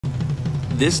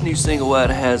This new single wide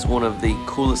has one of the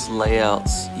coolest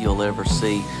layouts you'll ever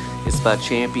see. It's by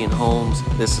Champion Homes.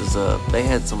 This is they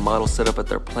had some models set up at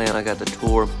their plant. I got to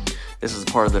tour. This is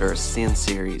part of their Ascend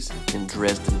series in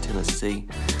Dresden, Tennessee.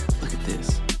 Look at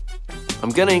this. I'm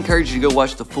gonna encourage you to go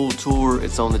watch the full tour.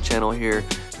 It's on the channel here.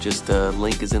 Just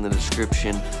link is in the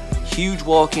description. Huge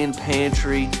walk-in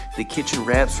pantry. The kitchen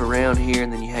wraps around here,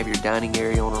 and then you have your dining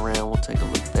area on around. We'll take a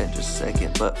look at that in just a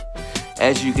second. But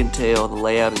as you can tell, the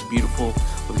layout is beautiful.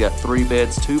 We've got 3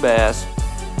 beds, 2 baths.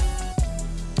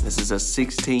 This is a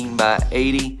 16 by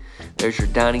 80. There's your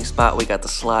dining spot. We got the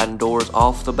sliding doors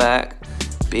off the back.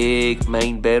 Big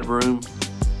main bedroom.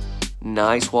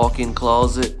 Nice walk-in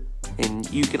closet. And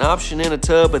you can option in a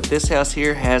tub, but this house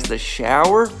here has the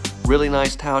shower. Really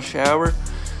nice tile shower.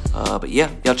 But yeah,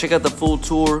 y'all check out the full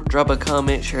tour. Drop a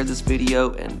comment, share this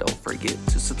video, and don't forget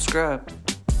to subscribe.